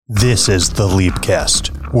This is the Leapcast,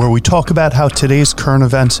 where we talk about how today's current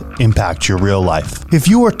events impact your real life. If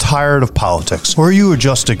you are tired of politics or you are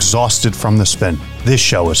just exhausted from the spin, this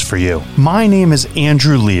show is for you. My name is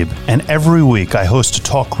Andrew Lieb, and every week I host a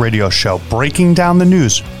talk radio show breaking down the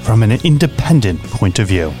news from an independent point of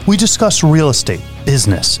view. We discuss real estate,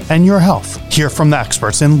 business, and your health. Hear from the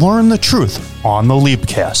experts and learn the truth on the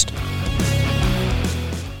Leapcast.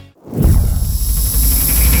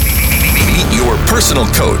 Your personal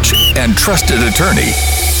coach and trusted attorney,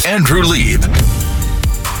 Andrew Lieb.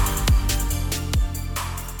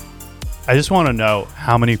 I just want to know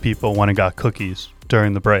how many people went and got cookies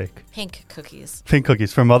during the break. Pink cookies. Pink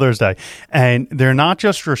cookies for Mother's Day. And they're not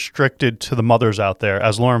just restricted to the mothers out there.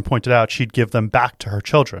 As Lauren pointed out, she'd give them back to her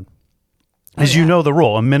children. As you know the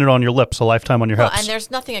rule, a minute on your lips, a lifetime on your hips. And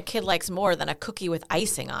there's nothing a kid likes more than a cookie with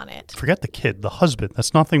icing on it. Forget the kid, the husband.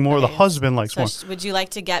 That's nothing more the husband likes more. Would you like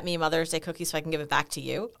to get me Mother's Day cookies so I can give it back to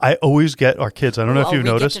you? I always get our kids. I don't know if you've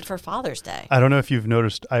noticed. We gifted for Father's Day. I don't know if you've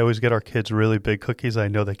noticed. I always get our kids really big cookies I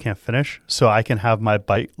know they can't finish. So I can have my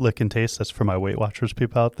bite, lick, and taste. That's for my Weight Watchers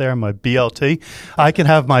people out there, my BLT. I can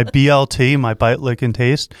have my BLT, my bite, lick, and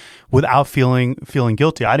taste, without feeling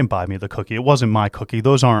guilty. I didn't buy me the cookie. It wasn't my cookie.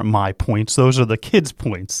 Those aren't my points. Those are the kids'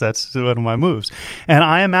 points. That's one of my moves. And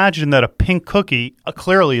I imagine that a pink cookie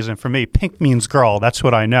clearly isn't for me. Pink means girl. That's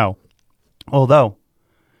what I know. Although,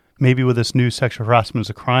 maybe with this new sexual harassment is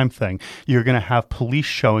a crime thing, you're going to have police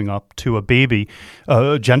showing up to a baby,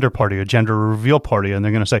 a gender party, a gender reveal party, and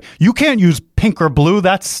they're going to say, you can't use pink or blue.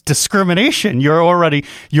 That's discrimination. You're already,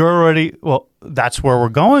 well, that's where we're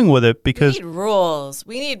going with it because we need rules.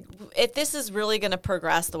 If this is really going to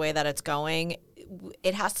progress the way that it's going,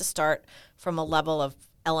 it has to start from a level of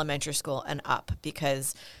elementary school and up,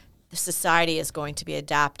 because the society is going to be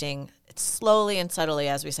adapting slowly and subtly,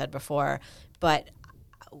 as we said before, but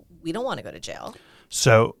we don't want to go to jail.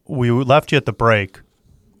 So we left you at the break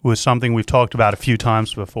with something we've talked about a few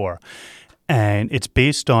times before, and it's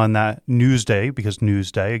based on that Newsday, because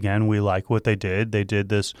Newsday, again, we like what they did. They did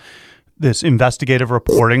this investigative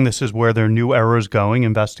reporting. This is where their new era is going,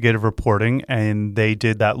 investigative reporting, and they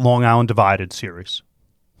did that Long Island Divided series.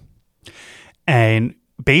 And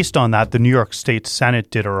based on that, the New York State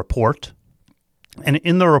Senate did a report, and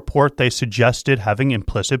in the report, they suggested having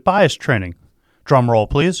implicit bias training. Drum roll,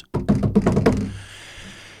 please.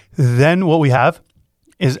 Then what we have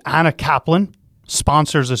is Anna Kaplan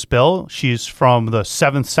sponsors this bill. She's from the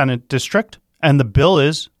 7th Senate District, and the bill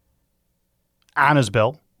is Anna's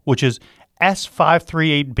bill, which is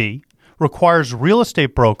S538B, requires real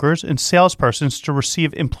estate brokers and salespersons to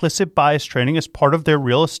receive implicit bias training as part of their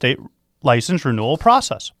real estate license renewal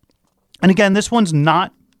process. And again, this one's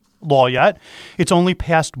not law yet. It's only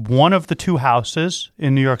passed one of the two houses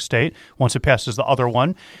in New York State. Once it passes the other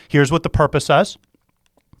one, here's what the purpose says.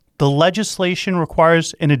 The legislation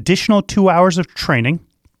requires an additional 2 hours of training,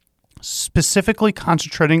 specifically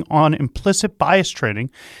concentrating on implicit bias training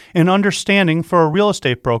and understanding for a real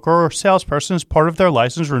estate broker or salesperson as part of their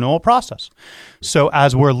license renewal process. So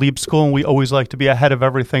as we're Lieb School and we always like to be ahead of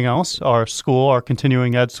everything else, our school, our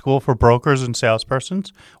continuing ed school for brokers and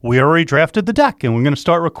salespersons, we already drafted the deck and we're going to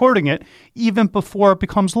start recording it even before it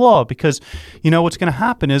becomes law, because you know what's going to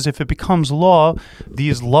happen is if it becomes law,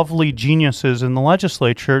 these lovely geniuses in the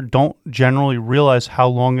legislature don't generally realize how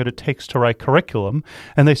long it takes to write curriculum,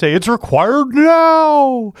 and they say it's required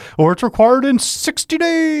now or it's required in 60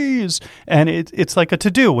 days, and it's like a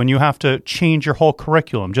to-do when you have to change your whole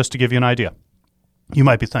curriculum. Just to give you an idea, you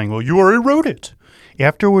might be saying, well, you already wrote it.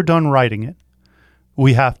 After we're done writing it,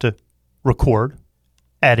 we have to record,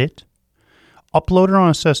 edit, upload it on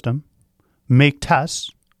a system, make tests,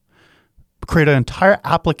 create an entire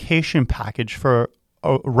application package for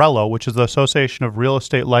RELO, which is the Association of Real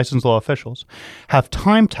Estate Licensed Law Officials, have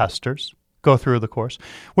time testers go through the course.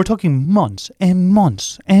 We're talking months and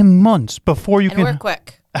months and months before you can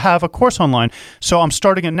have a course online. So I'm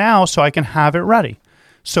starting it now so I can have it ready.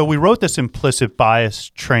 So we wrote this implicit bias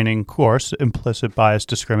training course, implicit bias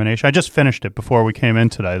discrimination. I just finished it before we came in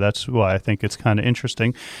today. That's why I think it's kind of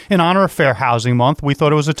interesting. In honor of Fair Housing Month, we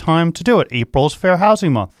thought it was a time to do it. April's Fair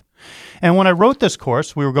Housing Month. And when I wrote this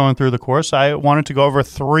course, we were going through the course, I wanted to go over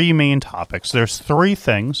three main topics. There's three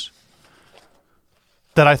things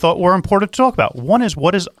that I thought were important to talk about. One is,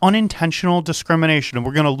 what is unintentional discrimination? And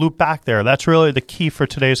we're going to loop back there. That's really the key for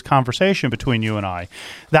today's conversation between you and I.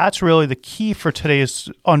 That's really the key for today's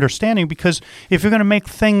understanding, because if you're going to make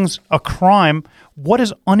things a crime, what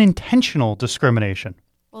is unintentional discrimination?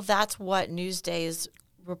 Well, that's what Newsday's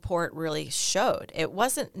report really showed. It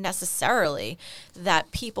wasn't necessarily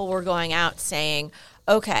that people were going out saying,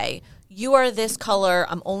 okay, you are this color.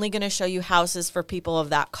 I'm only going to show you houses for people of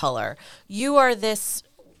that color. You are this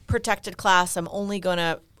protected class. I'm only going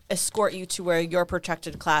to escort you to where your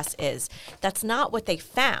protected class is. That's not what they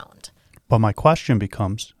found. But my question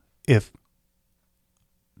becomes, if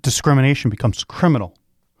discrimination becomes criminal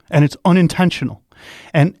and it's unintentional,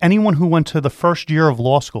 and anyone who went to the first year of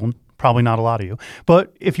law school, probably not a lot of you,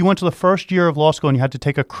 but if you went to the first year of law school and you had to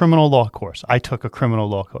take a criminal law course, I took a criminal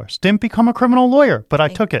law course. Didn't become a criminal lawyer, but I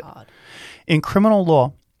took it. In criminal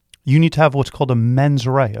law, you need to have what's called a mens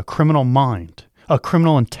rea, a criminal mind, a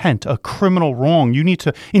criminal intent, a criminal wrong. You need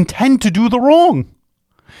to intend to do the wrong.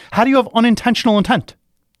 How do you have unintentional intent?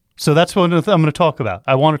 So that's what I'm going to talk about.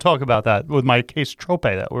 I want to talk about that with my case trope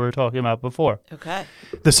that we were talking about before. Okay.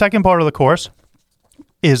 The second part of the course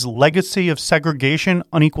is legacy of segregation,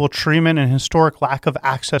 unequal treatment, and historic lack of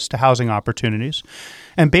access to housing opportunities.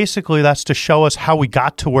 And basically that's to show us how we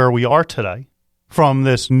got to where we are today from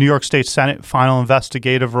this New York State Senate final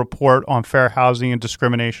investigative report on fair housing and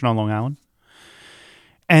discrimination on Long Island.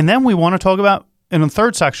 And then we want to talk about, in the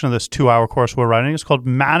third section of this 2-hour course we're writing, it's called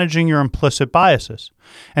Managing Your Implicit Biases.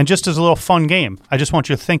 And just as a little fun game, I just want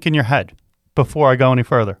you to think in your head before I go any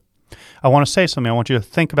further. I want to say something. I want you to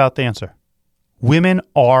think about the answer. Women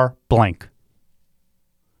are blank.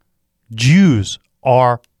 Jews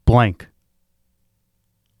are blank.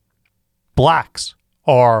 Blacks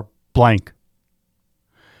are blank.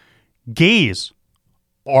 Gays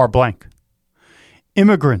are blank.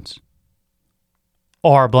 Immigrants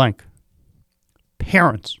are blank.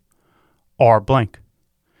 Parents are blank.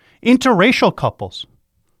 Interracial couples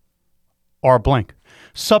are blank.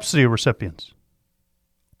 Subsidy recipients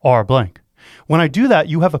are blank. When I do that,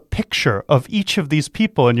 you have a picture of each of these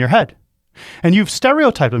people in your head. And you've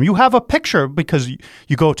stereotyped them. You have a picture because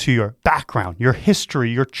you go to your background, your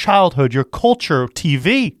history, your childhood, your culture,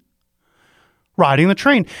 TV, riding the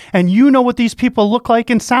train. And you know what these people look like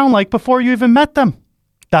and sound like before you even met them.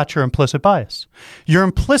 That's your implicit bias. Your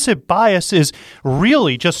implicit bias is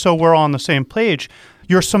really, just so we're on the same page,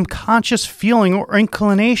 your subconscious feeling or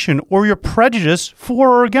inclination or your prejudice for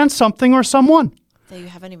or against something or someone. That you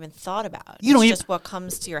haven't even thought about. It's just what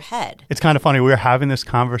comes to your head. It's kind of funny. We were having this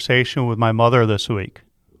conversation with my mother this week,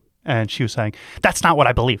 and she was saying, that's not what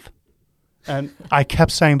I believe. And I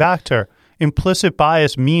kept saying back to her, implicit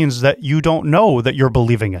bias means that you don't know that you're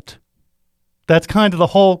believing it. That's kind of the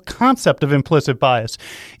whole concept of implicit bias.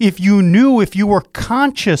 If you knew, if you were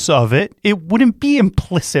conscious of it, it wouldn't be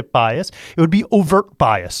implicit bias. It would be overt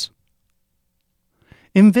bias.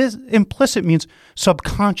 Implicit means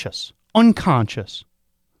subconscious, unconscious,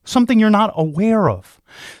 something you're not aware of.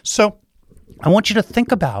 So I want you to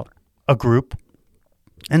think about a group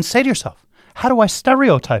and say to yourself, how do I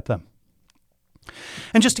stereotype them?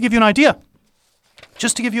 And just to give you an idea,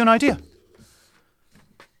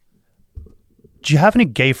 do you have any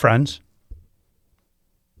gay friends?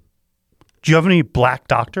 Do you have any black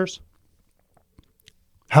doctors?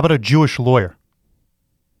 How about a Jewish lawyer?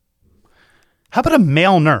 How about a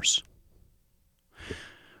male nurse?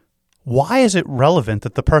 Why is it relevant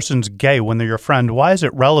that the person's gay when they're your friend? Why is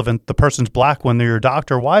it relevant the person's black when they're your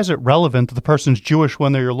doctor? Why is it relevant that the person's Jewish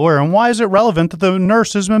when they're your lawyer? And why is it relevant that the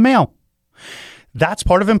nurse is a male? That's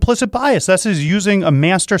part of implicit bias. This is using a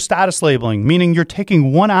master status labeling, meaning you're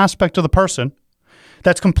taking one aspect of the person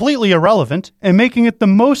that's completely irrelevant and making it the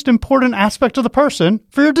most important aspect of the person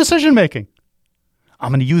for your decision making. I'm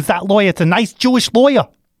going to use that lawyer. It's a nice Jewish lawyer.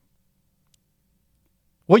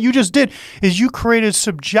 What you just did is you created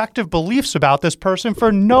subjective beliefs about this person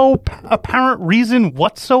for no apparent reason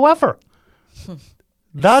whatsoever.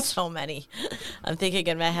 That's so many. I'm thinking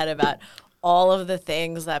in my head about all of the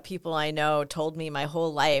things that people I know told me my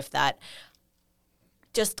whole life that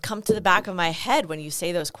just come to the back of my head when you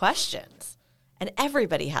say those questions. And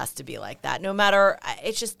everybody has to be like that, no matter,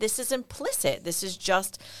 it's just, this is implicit. This is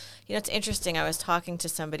just, it's interesting. I was talking to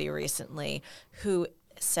somebody recently who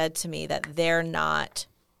said to me that they're not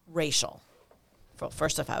racial. Well,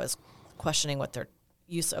 first off, I was questioning what their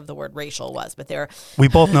use of the word racial was, but we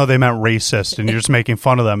both know they meant racist, and you're just making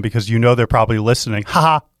fun of them because you know they're probably listening. Ha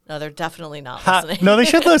ha. No, they're definitely not listening. No, they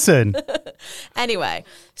should listen. Anyway,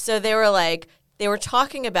 so they were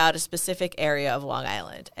talking about a specific area of Long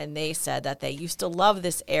Island, and they said that they used to love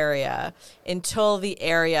this area until the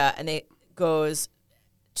area, and it goes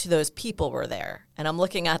to those people were there. And I'm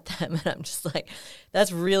looking at them, and I'm just like,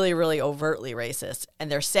 that's really, really overtly racist.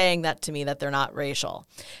 And they're saying that to me, that they're not racial.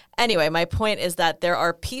 Anyway, my point is that there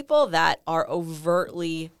are people that are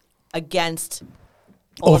overtly against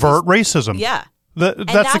overt racism. Yeah. That's and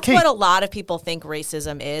the that's key. what a lot of people think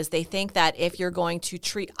racism is. They think that if you're going to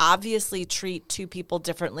obviously treat two people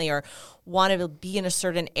differently or want to be in a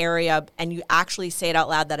certain area and you actually say it out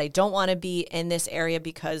loud that I don't want to be in this area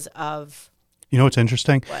because of... You know what's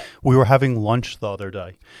interesting? What? We were having lunch the other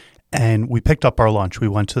day, and we picked up our lunch. We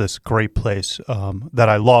went to this great place that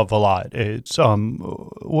I love a lot. It's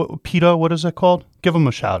Pita, what is it called? Give them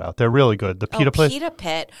a shout out. They're really good. The Pita place. Pita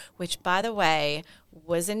Pit, which, by the way,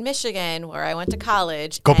 was in Michigan where I went to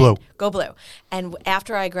college. Go Blue. Go Blue. And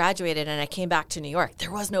after I graduated and I came back to New York,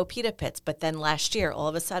 there was no Pita Pits. But then last year, all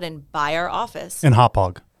of a sudden, by our office, In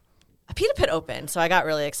Hauppauge. a Pita Pit opened. So I got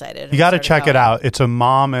really excited. You got to check it out. It's a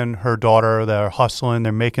mom and her daughter. They're hustling.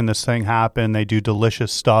 They're making this thing happen. They do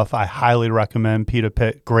delicious stuff. I highly recommend Pita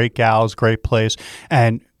Pit. Great gals, great place.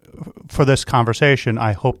 And for this conversation,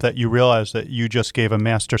 I hope that you realize that you just gave a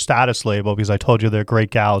master status label because I told you they're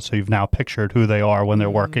great gals. So you've now pictured who they are when they're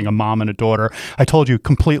working, a mom and a daughter. I told you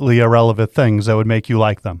completely irrelevant things that would make you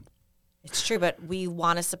like them. It's true, but we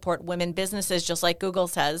want to support women businesses just like Google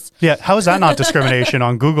says. Yeah, how is that not discrimination?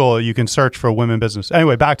 On Google, you can search for women business.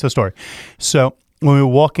 Anyway, back to the story. So when we were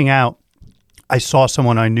walking out, I saw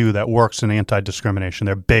someone I knew that works in anti-discrimination.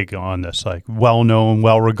 They're big on this, like well-known,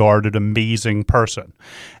 well-regarded, amazing person.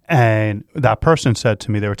 And that person said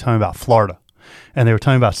to me, they were telling me about Florida, and they were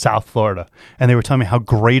telling me about South Florida, and they were telling me how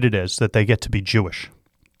great it is that they get to be Jewish.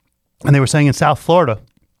 And they were saying in South Florida,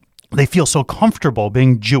 they feel so comfortable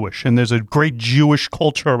being Jewish, and there's a great Jewish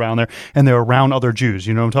culture around there, and they're around other Jews.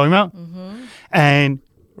 You know what I'm talking about? Mm-hmm. And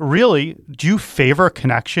really, do you favor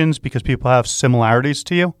connections because people have similarities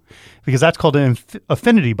to you? Because that's called an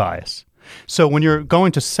affinity bias. So when you're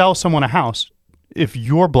going to sell someone a house, if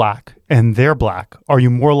you're black and they're black, are you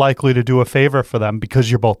more likely to do a favor for them because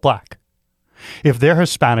you're both black? If they're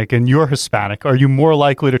Hispanic and you're Hispanic, are you more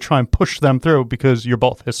likely to try and push them through because you're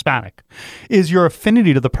both Hispanic? Is your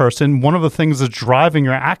affinity to the person one of the things that's driving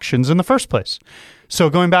your actions in the first place?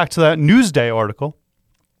 So going back to that Newsday article,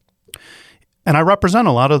 and I represent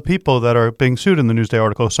a lot of the people that are being sued in the Newsday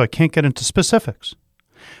article, so I can't get into specifics.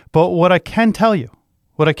 But what I can tell you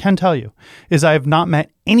is I have not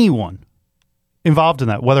met anyone involved in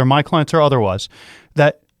that, whether my clients or otherwise,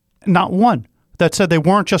 that not one that said they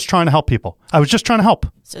weren't just trying to help people. I was just trying to help.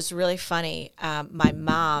 So it's really funny. My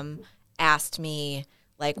mom asked me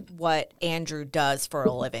like what Andrew does for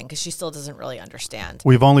a living because she still doesn't really understand.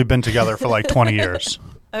 We've only been together for like 20 years.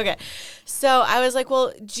 Okay. So I was like,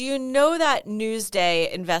 well, do you know that Newsday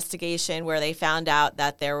investigation where they found out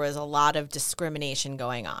that there was a lot of discrimination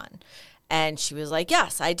going on? And she was like,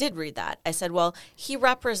 yes, I did read that. I said, well, he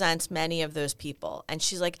represents many of those people. And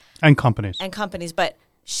she's like... And companies. But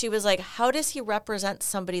she was like, how does he represent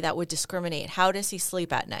somebody that would discriminate? How does he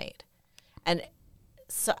sleep at night? And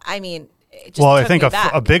so, I mean... Well, I think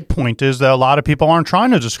a big point is that a lot of people aren't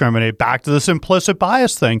trying to discriminate. Back to this implicit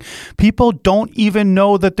bias thing. People don't even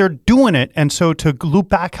know that they're doing it. And so to loop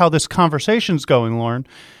back how this conversation's going, Lauren,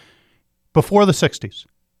 before the 60s,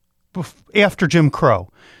 after Jim Crow,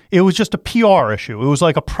 it was just a PR issue. It was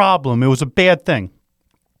like a problem. It was a bad thing.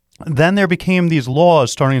 Then there became these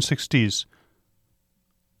laws starting in the 60s.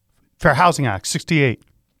 Fair Housing Act, 68.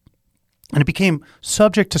 And it became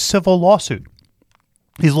subject to civil lawsuit.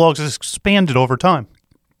 These laws expanded over time.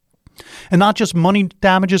 And not just money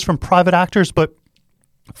damages from private actors, but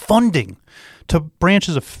funding to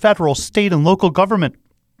branches of federal, state, and local government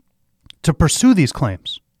to pursue these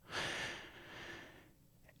claims.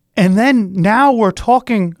 And then now we're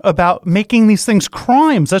talking about making these things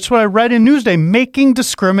crimes. That's what I read in Newsday, making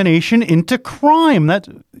discrimination into crime. That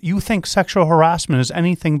you think sexual harassment is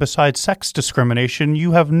anything besides sex discrimination,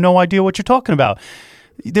 you have no idea what you're talking about.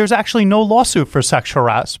 There's actually no lawsuit for sexual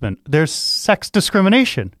harassment. There's sex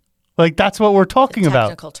discrimination. Like, that's what we're talking about.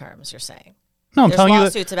 Technical terms, you're saying. No, I'm telling you.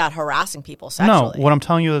 There's lawsuits about harassing people sexually. No, what I'm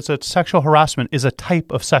telling you is that sexual harassment is a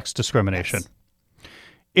type of sex discrimination. Yes.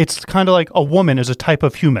 It's kind of like a woman is a type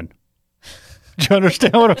of human. Do you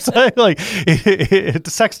understand what I'm saying? Like,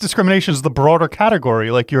 sex discrimination is the broader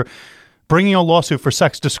category. Like, you're bringing a lawsuit for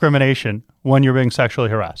sex discrimination when you're being sexually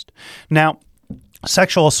harassed. Now,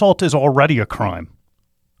 sexual assault is already a crime.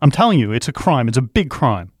 I'm telling you, it's a crime. It's a big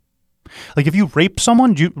crime. Like if you rape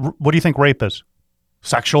someone, what do you think rape is?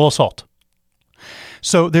 Sexual assault.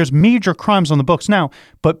 So there's major crimes on the books now,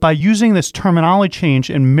 but by using this terminology change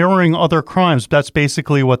and mirroring other crimes, that's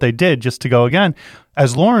basically what they did, just to go again.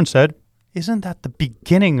 As Lauren said, isn't that the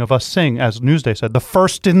beginning of us saying, as Newsday said, the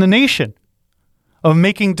first in the nation of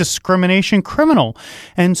making discrimination criminal?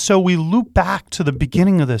 And so we loop back to the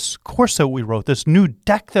beginning of this course that we wrote, this new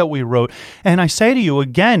deck that we wrote. And I say to you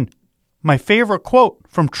again, my favorite quote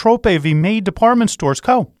from Trope v. May Department Stores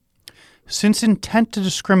Co. since intent to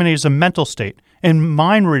discriminate is a mental state and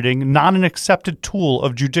mind reading not an accepted tool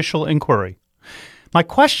of judicial inquiry. My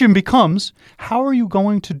question becomes, how are you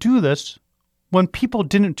going to do this when people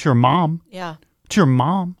didn't to your mom? Yeah. To your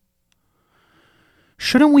mom?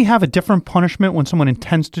 Shouldn't we have a different punishment when someone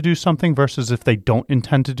intends to do something versus if they don't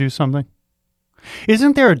intend to do something?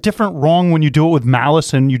 Isn't there a different wrong when you do it with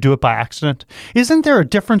malice and you do it by accident? Isn't there a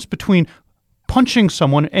difference between punching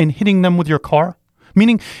someone and hitting them with your car?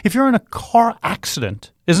 Meaning, if you're in a car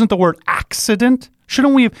accident, isn't the word accident?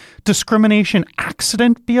 Shouldn't we have discrimination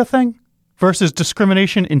accident be a thing versus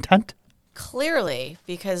discrimination intent? Clearly,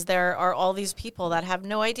 because there are all these people that have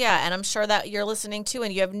no idea. And I'm sure that you're listening to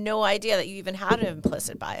and you have no idea that you even had an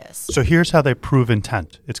implicit bias. So here's how they prove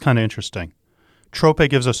intent. It's kind of interesting. Trope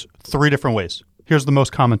gives us 3 different ways. Here's the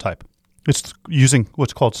most common type. It's using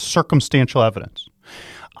what's called circumstantial evidence.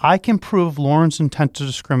 I can prove Lauren's intent to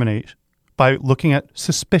discriminate by looking at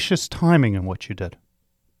suspicious timing in what you did.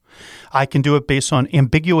 I can do it based on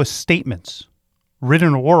ambiguous statements,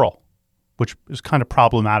 written or oral, which is kind of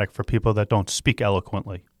problematic for people that don't speak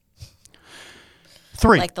eloquently.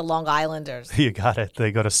 3. Like the Long Islanders. You got it.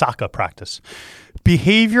 They go to soccer practice.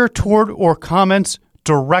 Behavior toward or comments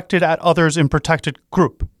directed at others in protected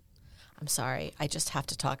group. I'm sorry. I just have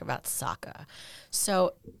to talk about soccer.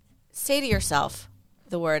 So say to yourself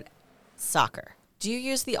the word soccer. Do you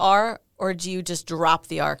use the R or do you just drop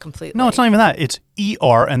the R completely? No, it's not even that. It's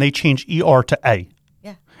ER, and they change ER to A.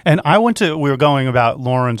 Yeah. And we were going about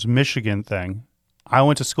Lauren's Michigan thing. I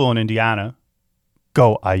went to school in Indiana.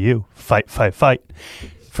 Go IU. Fight, fight, fight.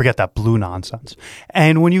 Forget that blue nonsense.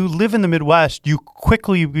 And when you live in the Midwest, you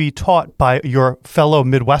quickly be taught by your fellow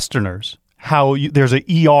Midwesterners how there's an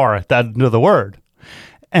ER at the end of the word.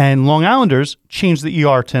 And Long Islanders changed the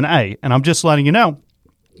ER to an A. And I'm just letting you know.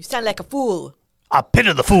 You sound like a fool. I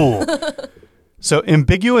pity the fool. So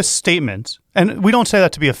ambiguous statements, and we don't say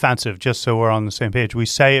that to be offensive, just so we're on the same page. We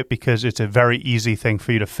say it because it's a very easy thing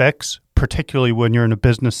for you to fix, particularly when you're in a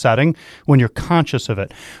business setting, when you're conscious of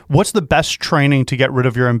it. What's the best training to get rid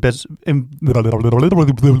of your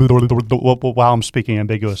while I'm speaking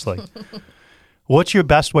ambiguously? What's your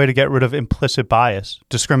best way to get rid of implicit bias,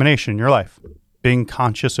 discrimination in your life? Being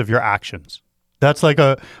conscious of your actions. That's like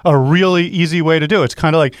a really easy way to do it. It's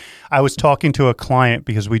kind of like I was talking to a client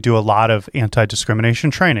because we do a lot of anti-discrimination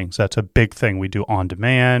trainings. That's a big thing. We do on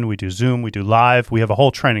demand, we do Zoom, we do live. We have a whole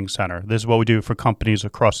training center. This is what we do for companies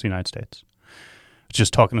across the United States. I was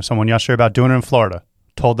just talking to someone yesterday about doing it in Florida.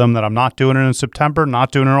 Told them that I'm not doing it in September,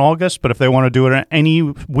 not doing it in August, but if they want to do it in any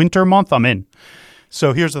winter month, I'm in.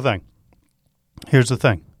 So here's the thing.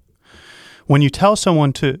 When you tell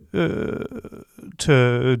someone to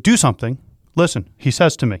do something, listen, he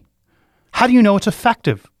says to me, how do you know it's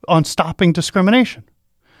effective on stopping discrimination?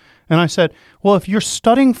 And I said, well, if you're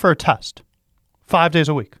studying for a test 5 days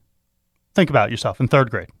a week, think about it yourself in 3rd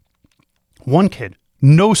grade. One kid,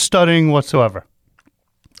 no studying whatsoever.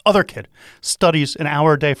 Other kid studies an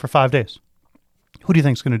hour a day for 5 days. Who do you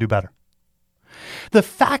think is going to do better? The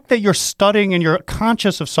fact that you're studying and you're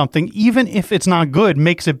conscious of something, even if it's not good,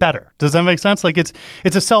 makes it better. Does that make sense? Like it's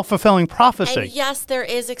a self-fulfilling prophecy. And yes, there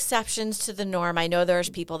is exceptions to the norm. I know there's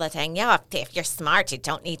people that saying, yeah, if you're smart, you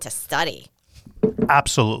don't need to study.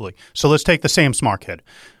 Absolutely. So let's take the same smart kid.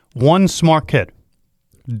 One smart kid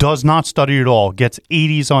does not study at all, gets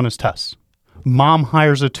 80s on his tests. Mom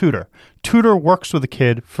hires a tutor. Tutor works with the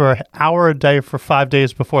kid for an hour a day for 5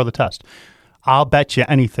 days before the test. I'll bet you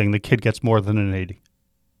anything the kid gets more than an 80.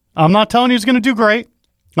 I'm not telling you he's going to do great.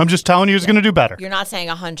 I'm just telling you he's going to do better. You're not saying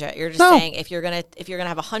 100. You're just saying if you're gonna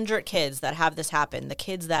have 100 kids that have this happen, the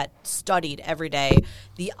kids that studied every day,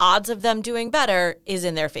 the odds of them doing better is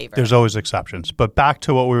in their favor. There's always exceptions. But back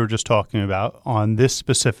to what we were just talking about on this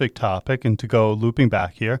specific topic, and to go looping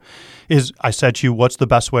back here, is I said to you, what's the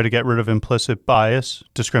best way to get rid of implicit bias,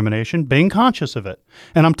 discrimination? Being conscious of it.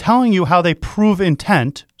 And I'm telling you how they prove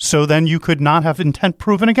intent, so then you could not have intent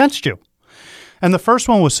proven against you. And the first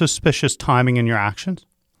one was suspicious timing in your actions.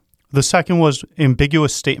 The second was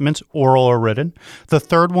ambiguous statements, oral or written. The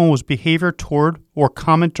third one was behavior toward or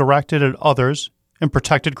comment directed at others in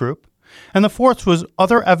protected group. And the fourth was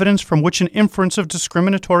other evidence from which an inference of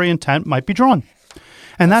discriminatory intent might be drawn.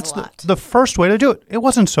 And that's the first way to do it. It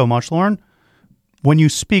wasn't so much, Lauren. When you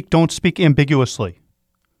speak, don't speak ambiguously.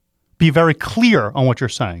 Be very clear on what you're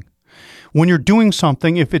saying. When you're doing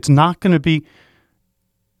something, if it's not going to be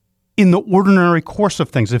in the ordinary course of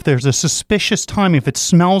things, if there's a suspicious time, if it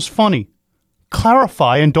smells funny,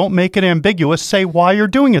 clarify and don't make it ambiguous. Say why you're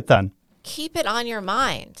doing it then. Keep it on your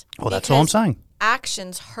mind. Well, that's all I'm saying.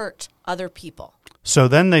 Actions hurt other people. So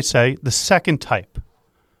then they say the second type.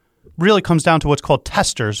 really comes down to what's called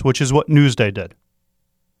testers, which is what Newsday did.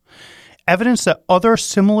 Evidence that other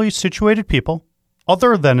similarly situated people,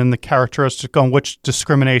 other than in the characteristic on which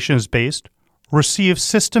discrimination is based, receive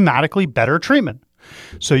systematically better treatment.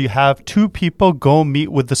 So you have two people go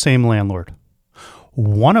meet with the same landlord.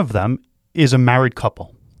 One of them is a married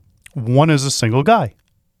couple. One is a single guy.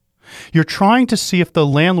 You're trying to see if the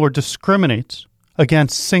landlord discriminates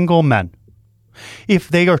against single men. If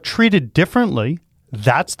they are treated differently,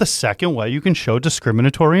 that's the second way you can show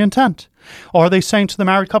discriminatory intent. Are they saying to the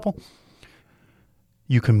married couple,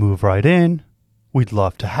 you can move right in. We'd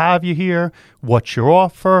love to have you here. What's your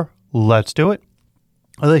offer? Let's do it.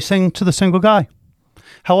 Are they saying to the single guy,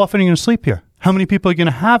 how often are you going to sleep here? How many people are you going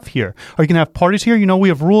to have here? Are you going to have parties here? You know, we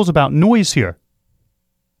have rules about noise here.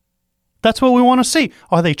 That's what we want to see.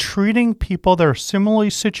 Are they treating people that are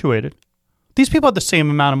similarly situated? These people had the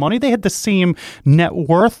same amount of money. They had the same net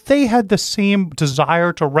worth. They had the same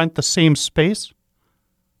desire to rent the same space.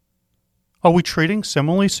 Are we treating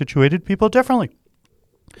similarly situated people differently?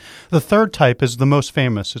 The third type is the most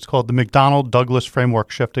famous. It's called the McDonnell-Douglas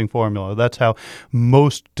framework shifting formula. That's how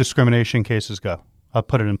most discrimination cases go. I'll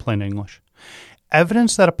put it in plain English.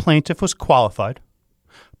 Evidence that a plaintiff was qualified,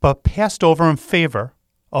 but passed over in favor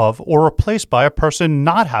of or replaced by a person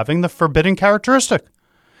not having the forbidden characteristic.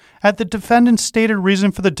 And the defendant's stated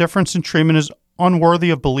reason for the difference in treatment is unworthy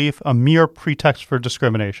of belief, a mere pretext for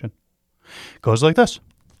discrimination. It goes like this.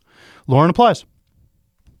 Lauren applies.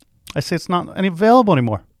 I say it's not available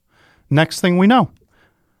anymore. Next thing we know,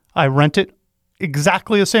 I rent it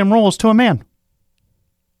exactly the same rules to a man.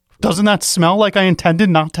 Doesn't that smell like I intended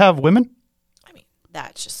not to have women? I mean,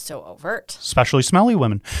 that's just so overt. Especially smelly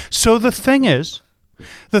women. So the thing is,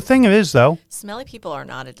 though, smelly people are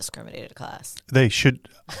not a discriminated class. They should.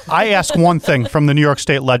 I ask one thing from the New York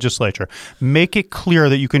State Legislature. Make it clear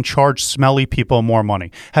that you can charge smelly people more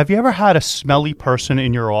money. Have you ever had a smelly person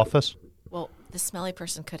in your office? Well, the smelly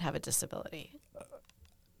person could have a disability.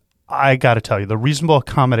 I got to tell you, the reasonable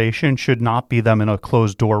accommodation should not be them in a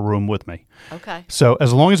closed door room with me. Okay. So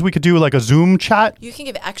as long as we could do like a Zoom chat. You can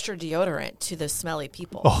give extra deodorant to the smelly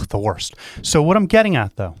people. Oh, the worst. So what I'm getting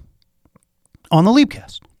at, though, on the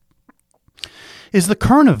Leapcast is the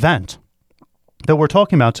current event that we're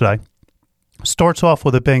talking about today starts off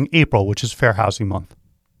with it being April, which is Fair Housing Month.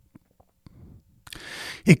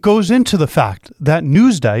 It goes into the fact that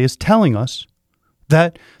Newsday is telling us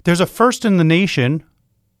that there's a first in the nation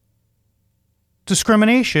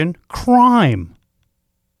discrimination crime,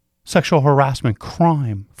 sexual harassment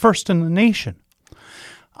crime, first in the nation.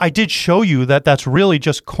 I did show you that that's really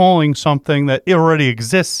just calling something that already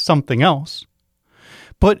exists something else.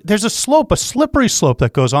 But there's a slippery slope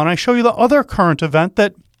that goes on. I show you the other current event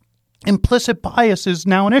that implicit bias is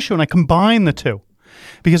now an issue, and I combine the two.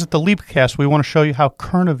 Because at the Leapcast, we want to show you how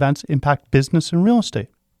current events impact business and real estate.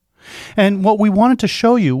 And what we wanted to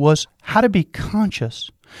show you was how to be conscious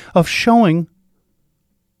of showing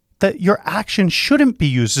that your action shouldn't be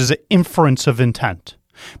used as an inference of intent.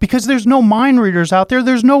 Because there's no mind readers out there.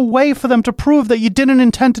 There's no way for them to prove that you didn't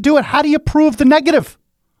intend to do it. How do you prove the negative?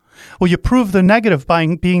 Well, you prove the negative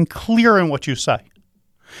by being clear in what you say.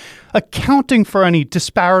 Accounting for any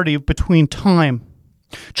disparity between time.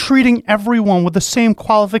 Treating everyone with the same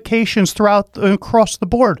qualifications across the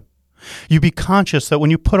board. You be conscious that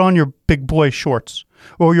when you put on your big boy shorts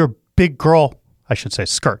or your big girl, I should say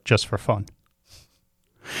skirt just for fun.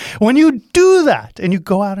 When you do that and you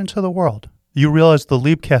go out into the world, you realize the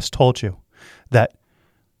Leapcast told you that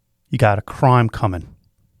you got a crime coming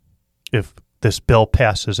if this bill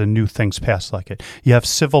passes and new things pass like it. You have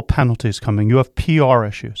civil penalties coming. You have PR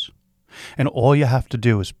issues. And all you have to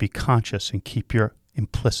do is be conscious and keep your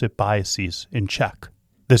implicit biases in check.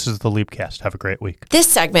 This is the Leapcast. Have a great week. This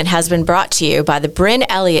segment has been brought to you by the Bryn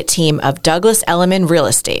Elliott team of Douglas Elliman Real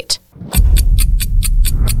Estate.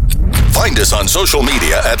 Find us on social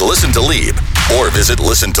media at Listen to Leap or visit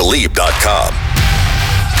listentoleap.com.